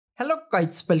Hello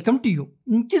guys, welcome to you.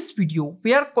 In this video,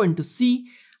 we are going to see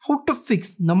how to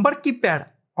fix number keypad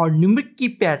or numeric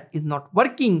keypad is not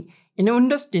working in a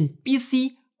Windows 10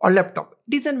 PC or laptop.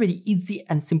 It is a very easy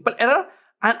and simple error,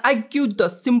 and I give the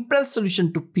simple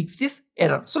solution to fix this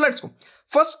error. So let's go.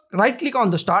 First, right click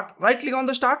on the start.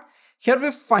 Here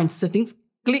we find settings.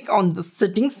 Click on the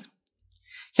settings.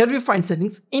 Here we find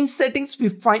settings. In settings, we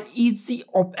find easy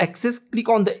of access. Click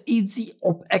on the easy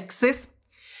of access.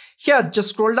 Here, just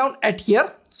scroll down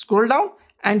scroll down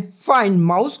and find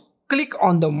mouse. Click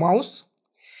on the mouse.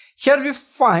 Here we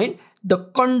find the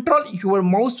control your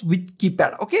mouse with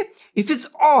keypad. Okay, if it's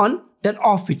on, then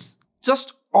off it.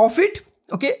 Just off it.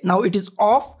 Okay, now it is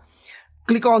off.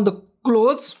 Click on the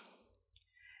close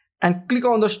and click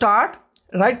on the start.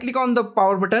 Right click on the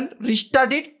power button,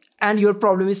 restart it, and your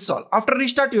problem is solved. After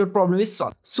restart, your problem is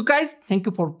solved. So guys, thank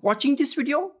you for watching this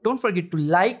video. Don't forget to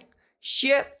like,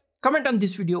 share, comment on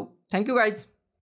this video. Thank you guys.